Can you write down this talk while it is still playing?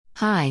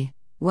Hi,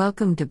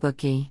 welcome to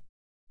Bookie.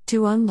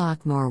 To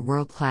unlock more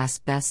world-class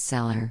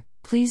bestseller,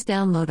 please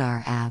download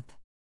our app.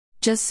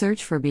 Just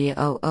search for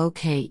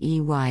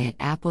BOOKEY at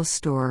Apple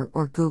Store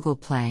or Google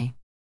Play.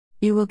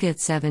 You will get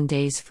 7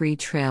 days free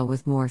trial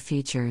with more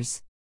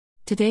features.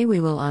 Today we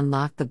will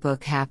unlock the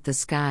book Half the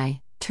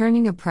Sky,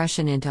 Turning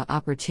Oppression into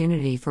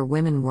Opportunity for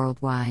Women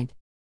Worldwide.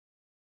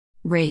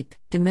 Rape,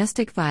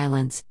 domestic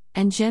violence,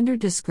 and gender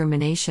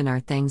discrimination are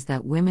things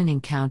that women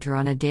encounter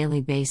on a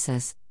daily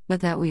basis, but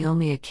that we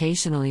only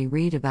occasionally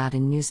read about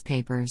in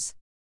newspapers.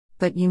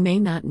 But you may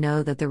not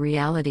know that the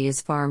reality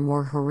is far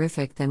more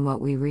horrific than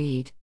what we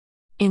read.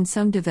 In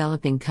some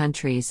developing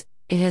countries,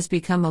 it has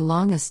become a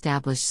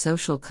long-established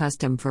social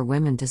custom for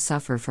women to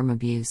suffer from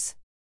abuse.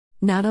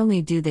 Not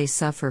only do they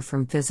suffer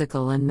from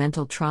physical and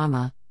mental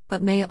trauma,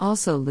 but may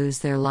also lose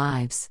their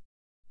lives.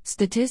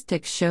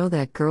 Statistics show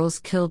that girls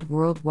killed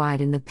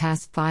worldwide in the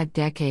past 5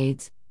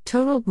 decades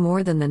totaled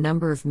more than the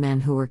number of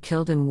men who were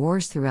killed in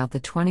wars throughout the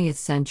 20th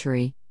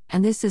century,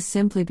 and this is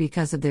simply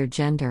because of their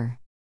gender.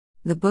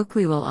 The book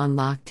we will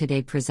unlock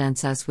today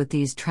presents us with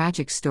these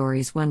tragic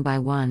stories one by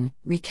one,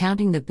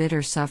 recounting the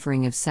bitter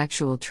suffering of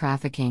sexual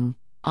trafficking,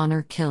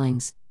 honor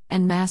killings,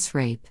 and mass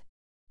rape.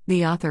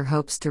 The author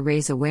hopes to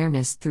raise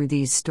awareness through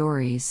these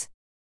stories.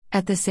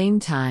 At the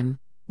same time,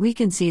 we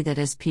can see that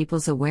as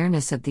people's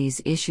awareness of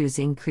these issues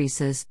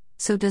increases,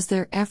 so does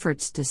their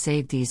efforts to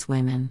save these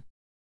women.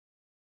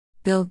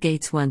 Bill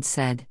Gates once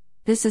said,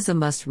 "This is a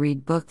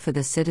must-read book for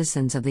the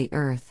citizens of the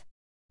earth."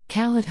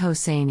 Khaled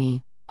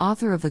Hosseini,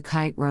 author of The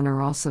Kite Runner,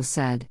 also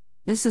said,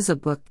 "This is a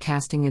book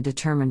casting a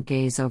determined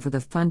gaze over the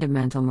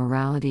fundamental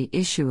morality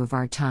issue of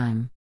our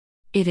time."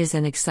 It is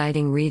an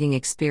exciting reading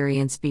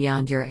experience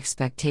beyond your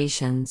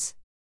expectations.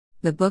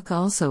 The book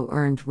also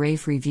earned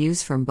rave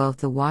reviews from both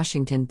The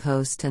Washington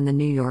Post and The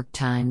New York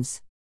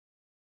Times.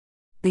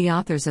 The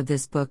authors of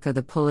this book are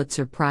the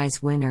Pulitzer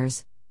Prize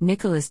winners,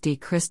 Nicholas D.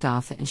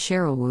 Kristof and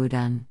Sheryl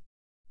WuDunn.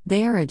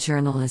 They are a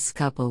journalist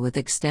couple with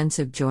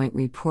extensive joint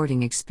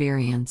reporting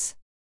experience.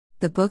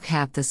 The book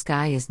Half the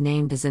Sky is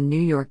named as a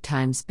New York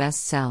Times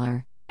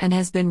bestseller, and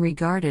has been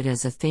regarded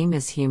as a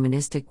famous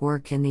humanistic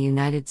work in the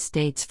United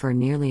States for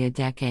nearly a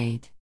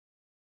decade.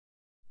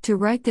 To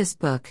write this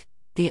book,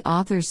 the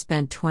authors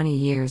spent 20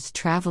 years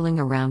traveling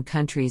around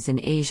countries in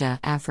Asia,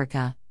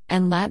 Africa,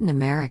 and Latin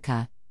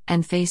America,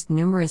 and faced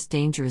numerous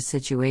dangerous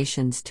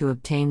situations to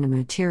obtain the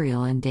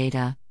material and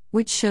data,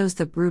 which shows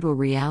the brutal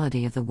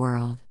reality of the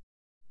world.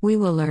 We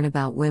will learn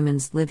about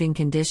women's living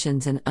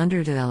conditions in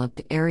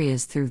underdeveloped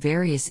areas through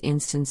various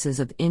instances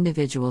of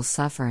individual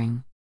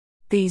suffering.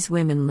 These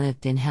women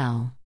lived in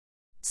hell.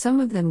 Some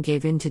of them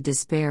gave in to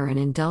despair and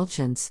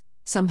indulgence,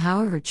 some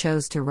however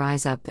chose to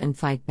rise up and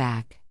fight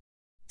back.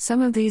 Some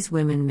of these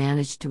women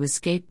managed to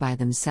escape by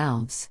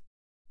themselves.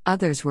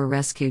 Others were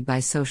rescued by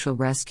social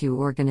rescue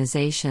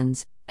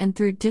organizations, and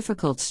through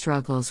difficult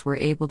struggles were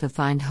able to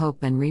find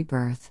hope and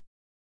rebirth.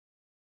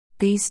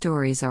 These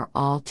stories are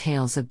all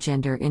tales of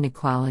gender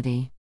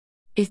inequality.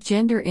 If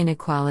gender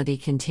inequality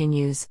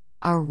continues,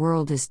 our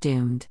world is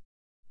doomed.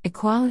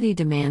 Equality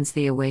demands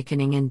the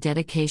awakening and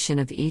dedication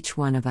of each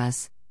one of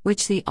us,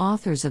 which the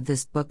authors of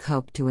this book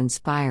hope to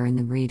inspire in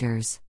the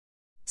readers.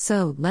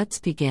 So, let's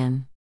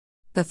begin.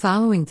 The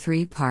following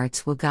 3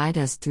 parts will guide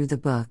us through the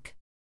book.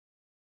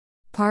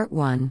 Part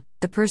 1: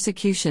 The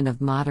Persecution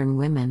of Modern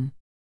Women.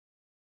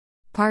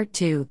 Part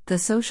 2: The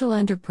Social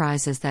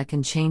Enterprises that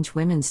can change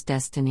women's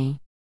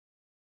destiny.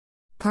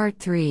 Part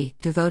 3: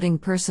 Devoting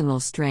personal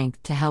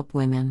strength to help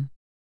women.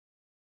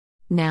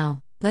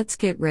 Now, let's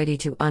get ready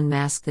to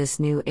unmask this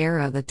new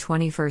era of the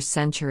 21st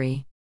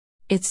century.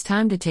 It's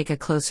time to take a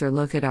closer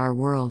look at our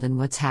world and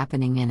what's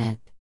happening in it.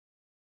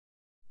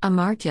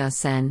 Amartya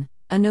Sen,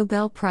 a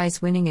Nobel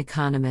Prize-winning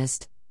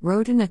economist,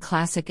 wrote in a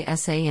classic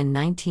essay in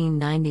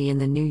 1990 in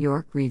the New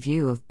York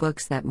Review of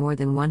Books that more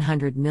than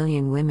 100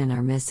 million women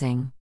are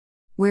missing.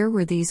 Where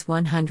were these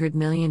 100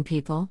 million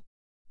people?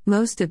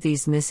 Most of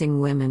these missing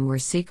women were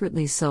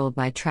secretly sold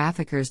by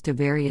traffickers to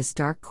various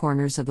dark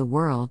corners of the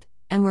world,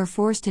 and were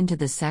forced into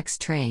the sex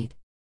trade.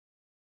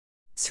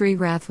 Sri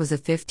Rath was a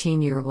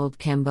 15-year-old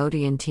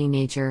Cambodian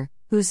teenager,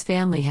 whose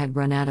family had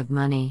run out of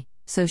money,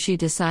 so she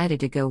decided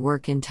to go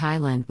work in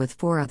Thailand with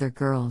 4 other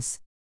girls.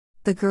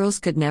 The girls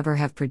could never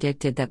have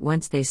predicted that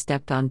once they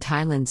stepped on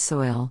Thailand's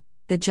soil,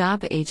 the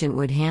job agent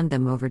would hand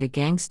them over to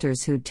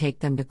gangsters who'd take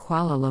them to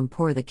Kuala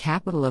Lumpur, the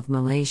capital of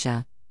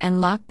Malaysia, and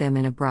lock them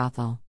in a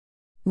brothel.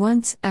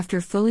 Once,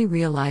 after fully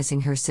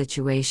realizing her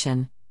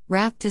situation,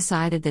 Rath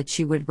decided that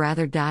she would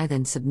rather die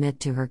than submit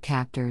to her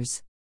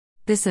captors.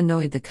 This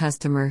annoyed the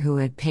customer who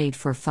had paid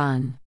for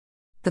fun.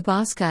 The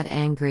boss got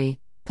angry,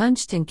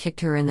 punched and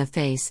kicked her in the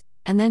face,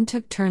 and then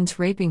took turns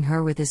raping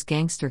her with his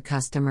gangster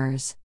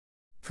customers.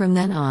 From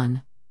then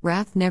on,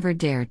 Rath never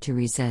dared to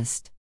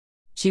resist.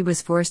 She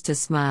was forced to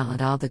smile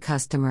at all the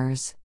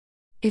customers.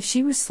 If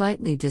she was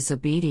slightly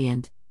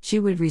disobedient, she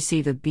would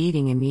receive a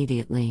beating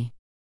immediately.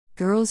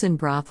 Girls in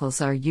brothels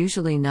are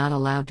usually not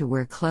allowed to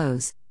wear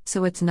clothes,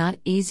 so it's not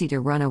easy to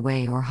run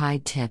away or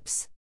hide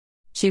tips.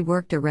 She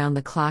worked around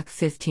the clock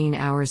 15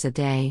 hours a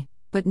day,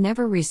 but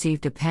never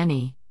received a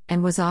penny,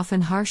 and was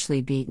often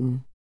harshly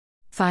beaten.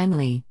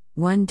 Finally,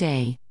 one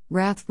day,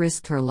 Rath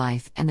risked her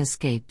life and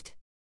escaped.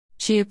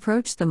 She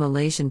approached the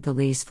Malaysian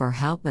police for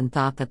help and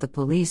thought that the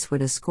police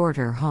would escort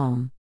her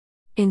home.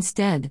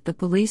 Instead, the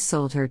police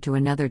sold her to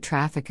another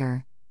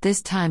trafficker,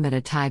 this time at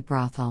a Thai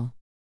brothel.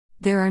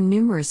 There are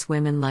numerous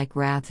women like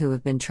Rath who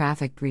have been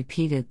trafficked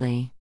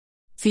repeatedly.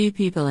 Few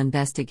people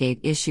investigate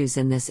issues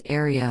in this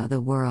area of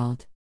the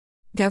world.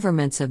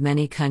 Governments of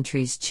many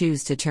countries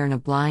choose to turn a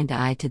blind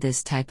eye to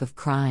this type of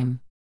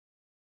crime.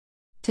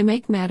 To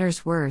make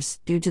matters worse,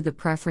 due to the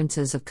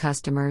preferences of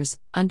customers,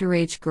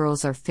 underage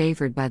girls are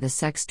favored by the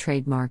sex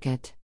trade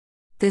market.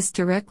 This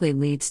directly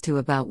leads to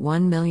about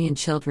 1 million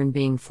children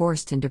being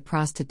forced into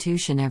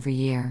prostitution every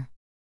year.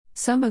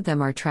 Some of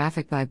them are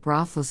trafficked by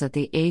brothels at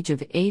the age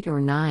of 8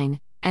 or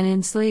 9, and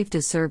enslaved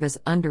to serve as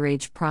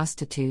underage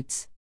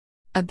prostitutes.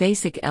 A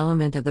basic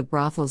element of the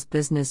brothel's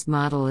business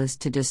model is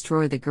to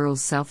destroy the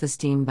girls'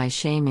 self-esteem by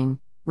shaming,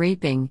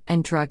 raping,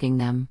 and drugging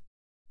them.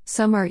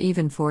 Some are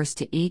even forced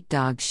to eat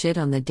dog shit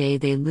on the day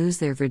they lose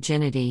their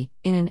virginity,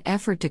 in an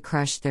effort to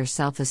crush their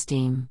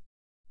self-esteem.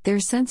 Their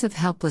sense of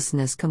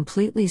helplessness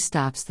completely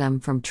stops them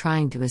from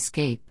trying to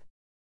escape.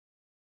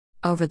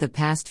 Over the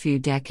past few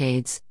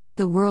decades,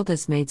 the world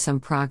has made some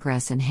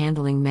progress in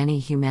handling many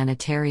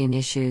humanitarian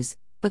issues,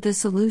 but the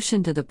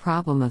solution to the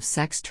problem of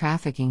sex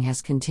trafficking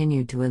has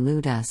continued to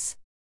elude us.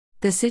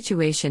 The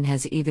situation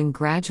has even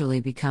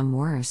gradually become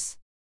worse.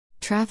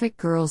 Trafficked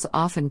girls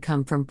often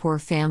come from poor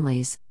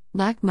families,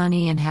 lack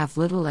money and have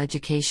little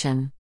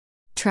education.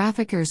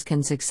 Traffickers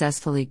can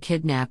successfully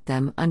kidnap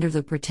them under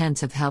the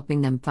pretense of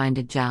helping them find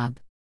a job.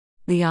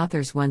 The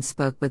authors once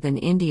spoke with an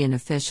Indian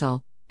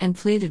official, and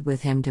pleaded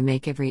with him to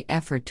make every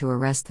effort to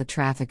arrest the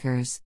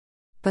traffickers.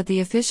 But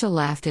the official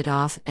laughed it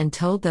off and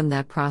told them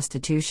that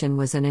prostitution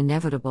was an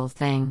inevitable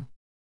thing.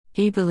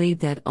 He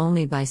believed that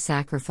only by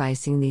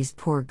sacrificing these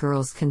poor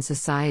girls can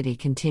society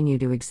continue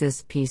to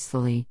exist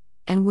peacefully,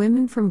 and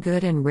women from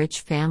good and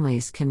rich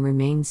families can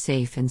remain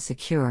safe and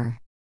secure.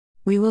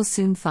 We will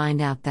soon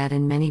find out that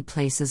in many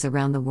places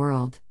around the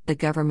world, the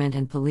government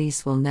and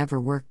police will never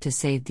work to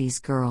save these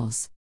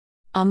girls.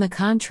 On the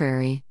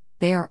contrary,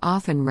 they are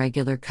often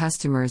regular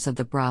customers of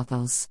the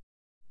brothels.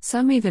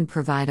 Some even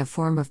provide a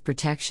form of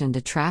protection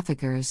to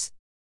traffickers.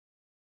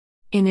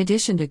 In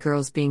addition to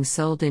girls being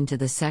sold into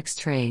the sex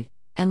trade,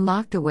 and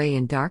locked away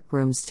in dark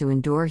rooms to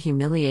endure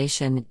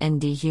humiliation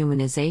and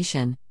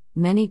dehumanization,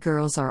 many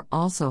girls are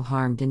also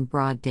harmed in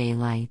broad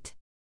daylight.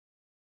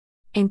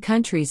 In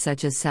countries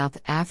such as South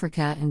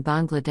Africa and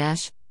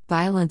Bangladesh,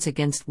 violence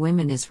against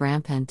women is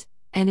rampant,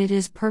 and it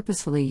is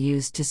purposefully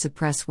used to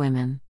suppress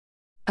women.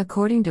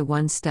 According to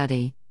one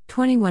study,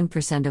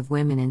 21% of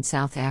women in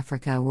South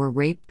Africa were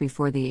raped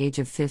before the age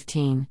of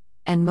 15,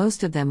 and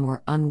most of them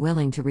were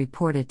unwilling to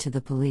report it to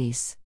the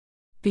police.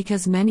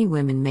 Because many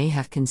women may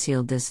have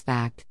concealed this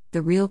fact,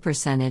 the real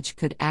percentage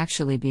could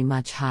actually be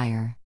much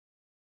higher.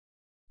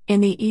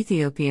 In the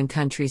Ethiopian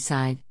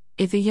countryside,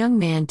 if a young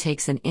man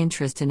takes an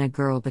interest in a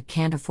girl but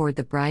can't afford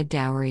the bride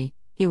dowry,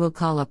 he will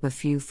call up a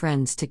few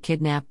friends to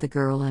kidnap the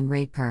girl and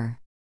rape her.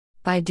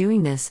 By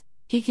doing this,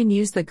 he can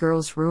use the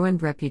girl's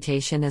ruined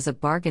reputation as a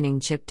bargaining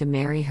chip to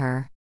marry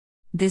her.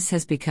 This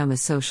has become a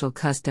social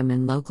custom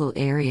in local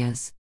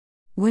areas.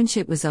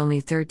 Winchett was only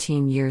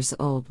 13 years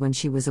old when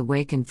she was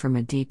awakened from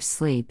a deep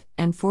sleep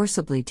and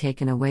forcibly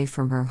taken away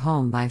from her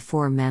home by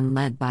 4 men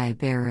led by a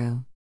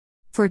Beru.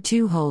 For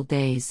 2 whole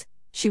days,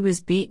 she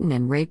was beaten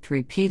and raped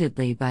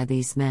repeatedly by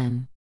these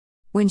men.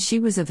 When she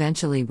was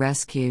eventually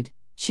rescued,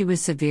 she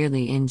was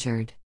severely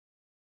injured.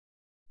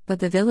 But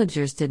the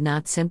villagers did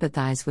not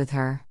sympathize with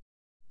her.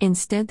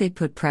 Instead, they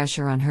put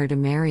pressure on her to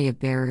marry a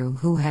Beru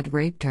who had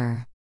raped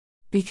her.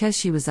 Because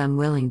she was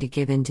unwilling to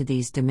give in to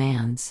these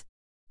demands,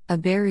 a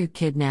Beru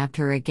kidnapped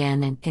her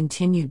again and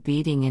continued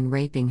beating and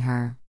raping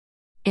her.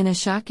 In a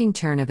shocking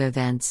turn of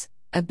events,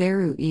 a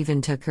Beru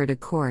even took her to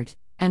court,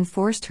 and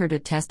forced her to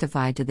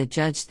testify to the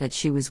judge that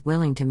she was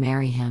willing to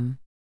marry him.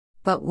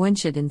 But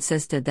Winchett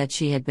insisted that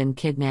she had been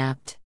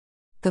kidnapped.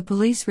 The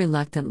police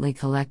reluctantly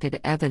collected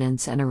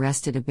evidence and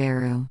arrested a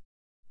Beru.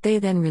 They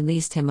then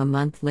released him a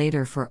month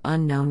later for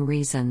unknown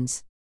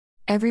reasons.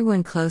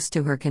 Everyone close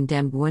to her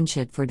condemned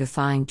Winchett for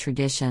defying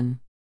tradition.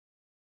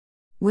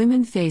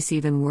 Women face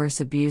even worse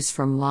abuse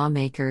from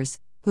lawmakers,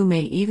 who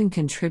may even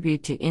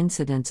contribute to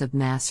incidents of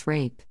mass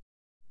rape.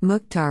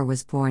 Mukhtar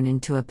was born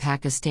into a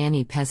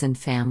Pakistani peasant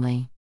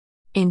family.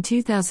 In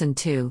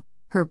 2002,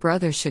 her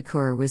brother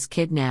Shakur was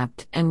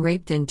kidnapped and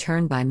raped in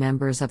turn by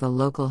members of a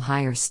local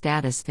higher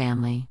status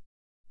family.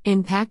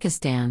 In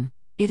Pakistan,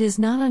 it is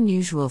not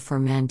unusual for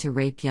men to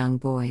rape young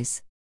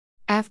boys.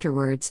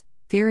 Afterwards,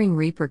 fearing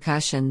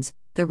repercussions,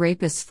 the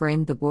rapists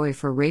framed the boy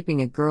for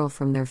raping a girl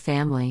from their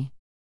family.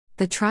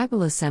 The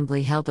tribal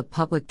assembly held a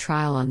public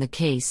trial on the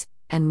case,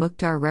 and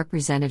Mukhtar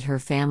represented her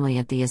family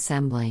at the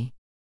assembly.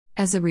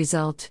 As a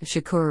result,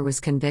 Shakur was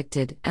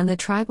convicted, and the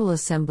tribal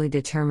assembly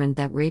determined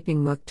that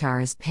raping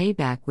Mukhtar as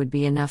payback would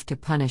be enough to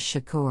punish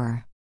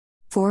Shakur.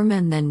 4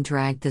 men then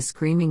dragged the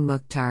screaming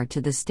Mukhtar to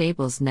the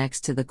stables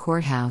next to the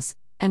courthouse,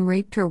 and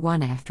raped her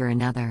one after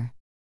another.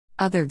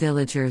 Other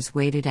villagers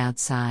waited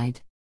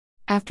outside.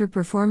 After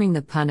performing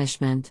the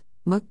punishment,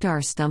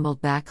 Mukhtar stumbled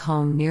back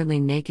home nearly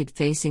naked,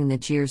 facing the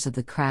jeers of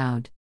the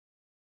crowd.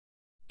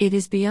 It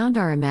is beyond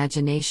our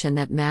imagination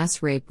that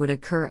mass rape would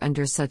occur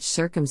under such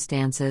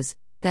circumstances,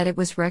 that it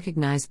was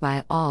recognized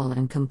by all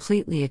and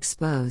completely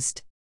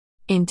exposed.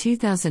 In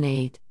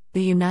 2008,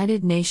 the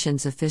United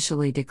Nations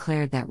officially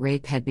declared that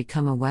rape had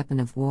become a weapon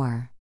of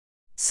war.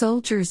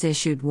 Soldiers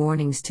issued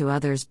warnings to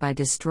others by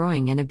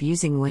destroying and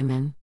abusing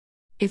women.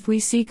 "If we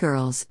see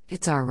girls,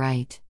 it's our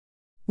right.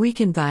 We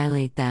can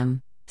violate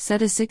them,"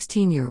 said a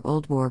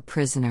 16-year-old war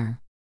prisoner.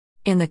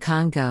 In the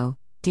Congo,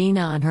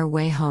 Dina on her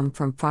way home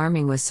from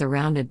farming was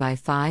surrounded by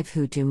 5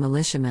 Hutu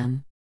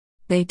militiamen.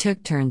 They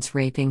took turns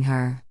raping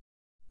her.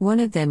 One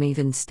of them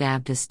even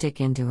stabbed a stick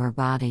into her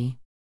body.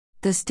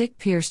 The stick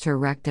pierced her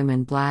rectum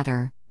and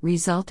bladder,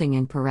 resulting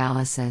in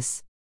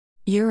paralysis.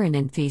 Urine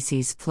and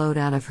feces flowed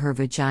out of her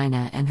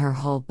vagina and her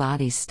whole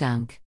body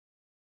stunk.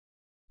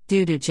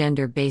 Due to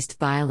gender-based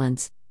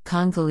violence,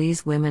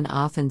 Congolese women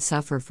often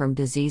suffer from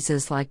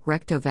diseases like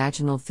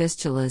rectovaginal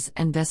fistulas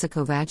and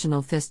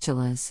vesicovaginal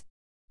fistulas.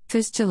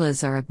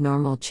 Fistulas are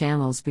abnormal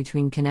channels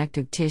between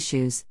connective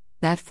tissues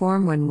that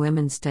form when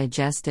women's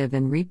digestive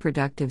and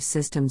reproductive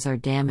systems are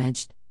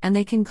damaged, and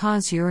they can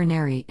cause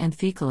urinary and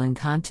fecal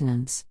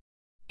incontinence.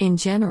 In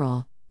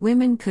general,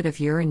 women could have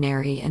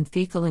urinary and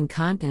fecal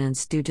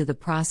incontinence due to the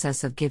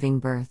process of giving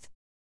birth.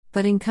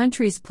 But in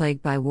countries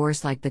plagued by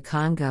wars like the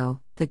Congo,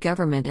 the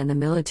government and the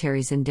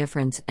military's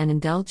indifference and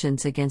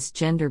indulgence against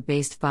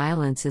gender-based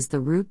violence is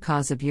the root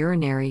cause of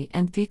urinary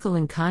and fecal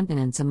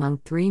incontinence among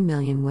 3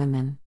 million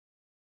women.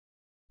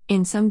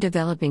 In some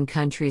developing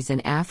countries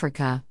in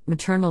Africa,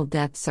 maternal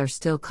deaths are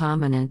still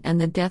common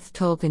and the death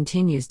toll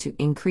continues to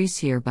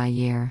increase year by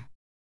year.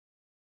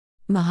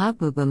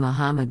 Mahabuba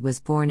Muhammad was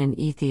born in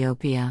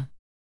Ethiopia.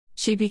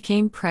 She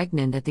became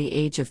pregnant at the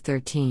age of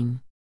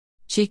 13.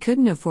 She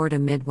couldn't afford a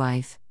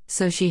midwife,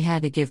 so she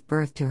had to give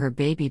birth to her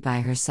baby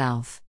by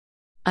herself.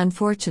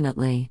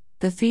 Unfortunately,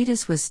 the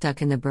fetus was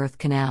stuck in the birth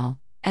canal,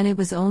 and it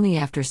was only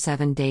after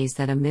 7 days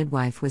that a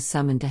midwife was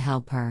summoned to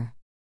help her.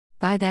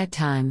 By that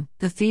time,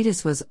 the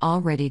fetus was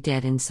already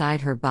dead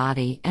inside her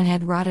body and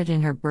had rotted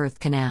in her birth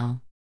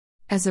canal.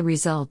 As a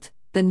result,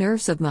 the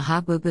nerves of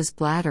Mahabuba's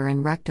bladder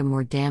and rectum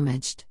were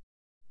damaged.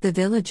 The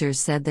villagers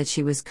said that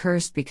she was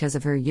cursed because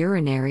of her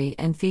urinary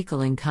and fecal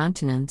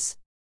incontinence.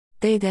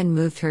 They then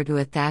moved her to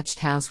a thatched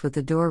house with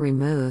the door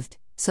removed,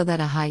 so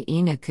that a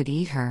hyena could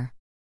eat her.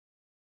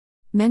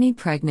 Many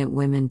pregnant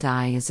women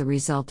die as a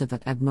result of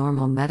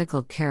abnormal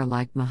medical care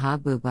like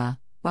Mahabuba,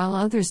 while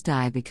others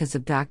die because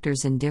of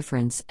doctors'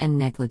 indifference and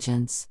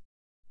negligence.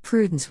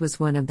 Prudence was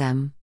one of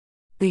them.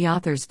 The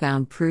authors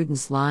found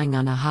Prudence lying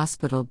on a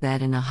hospital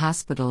bed in a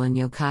hospital in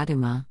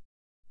Yokaduma.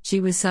 She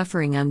was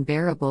suffering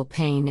unbearable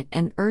pain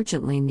and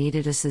urgently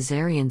needed a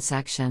cesarean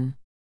section.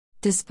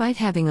 Despite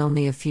having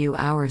only a few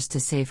hours to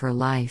save her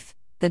life,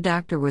 the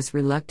doctor was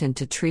reluctant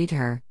to treat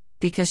her,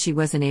 because she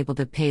wasn't able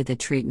to pay the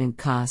treatment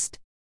cost.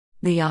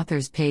 The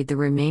authors paid the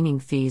remaining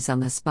fees on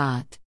the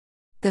spot.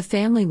 The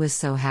family was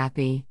so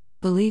happy,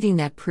 believing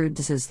that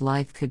Prudence's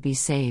life could be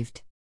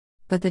saved.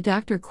 But the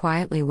doctor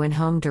quietly went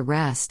home to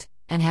rest,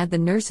 and had the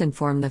nurse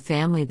inform the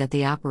family that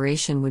the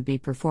operation would be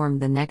performed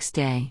the next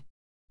day.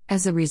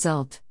 As a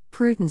result,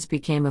 Prudence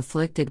became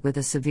afflicted with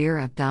a severe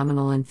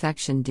abdominal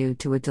infection due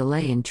to a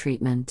delay in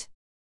treatment.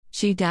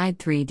 She died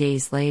 3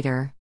 days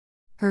later.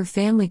 Her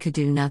family could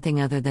do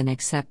nothing other than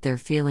accept their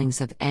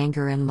feelings of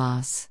anger and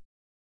loss.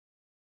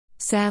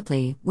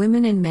 Sadly,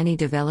 women in many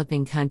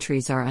developing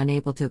countries are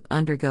unable to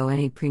undergo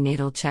any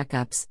prenatal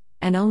checkups,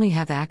 and only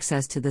have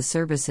access to the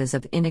services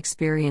of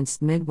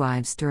inexperienced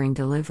midwives during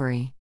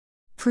delivery.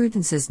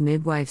 Prudence's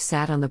midwife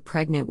sat on the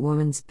pregnant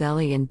woman's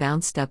belly and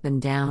bounced up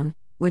and down,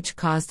 which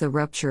caused the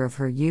rupture of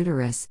her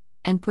uterus,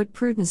 and put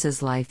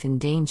Prudence's life in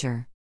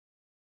danger.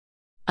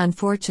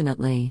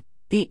 Unfortunately,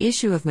 the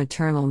issue of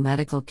maternal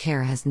medical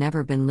care has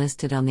never been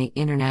listed on the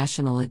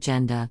international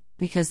agenda,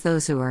 because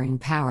those who are in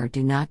power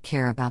do not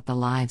care about the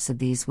lives of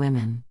these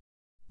women.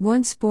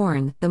 Once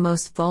born, the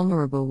most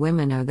vulnerable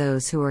women are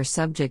those who are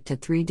subject to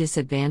 3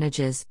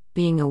 disadvantages: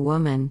 being a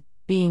woman,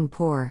 being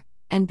poor,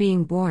 and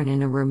being born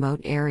in a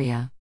remote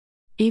area.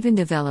 Even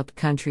developed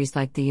countries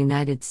like the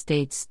United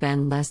States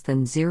spend less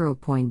than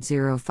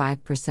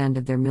 0.05%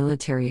 of their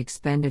military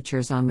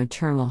expenditures on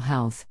maternal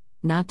health,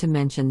 not to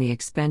mention the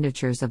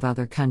expenditures of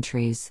other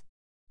countries.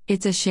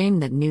 It's a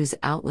shame that news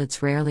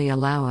outlets rarely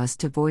allow us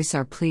to voice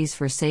our pleas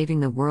for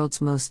saving the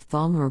world's most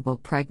vulnerable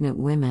pregnant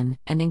women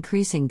and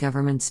increasing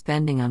government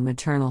spending on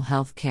maternal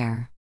health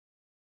care.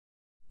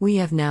 We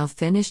have now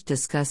finished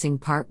discussing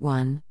Part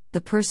 1,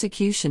 the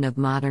persecution of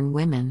modern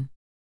women.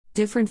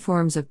 Different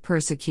forms of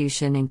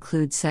persecution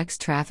include sex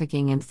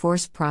trafficking and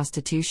forced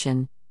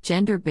prostitution,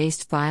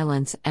 gender-based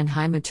violence, and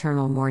high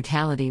maternal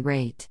mortality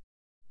rate.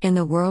 In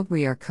the world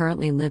we are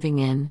currently living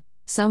in,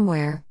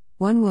 somewhere,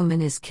 1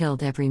 woman is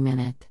killed every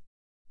minute.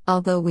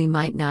 Although we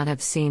might not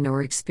have seen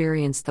or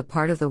experienced the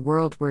part of the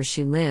world where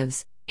she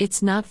lives,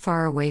 it's not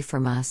far away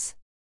from us.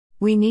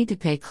 We need to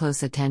pay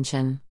close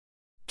attention.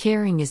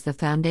 Caring is the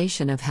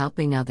foundation of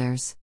helping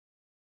others.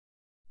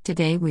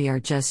 Today we are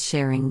just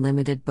sharing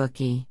limited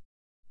Bookey.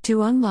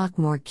 To unlock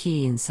more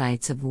key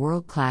insights of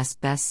world-class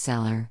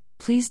bestseller,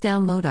 please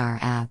download our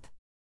app.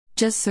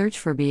 Just search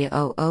for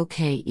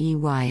BOOKEY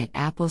at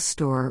Apple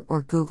Store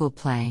or Google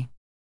Play.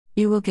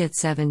 You will get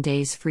 7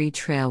 days free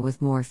trial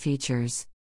with more features.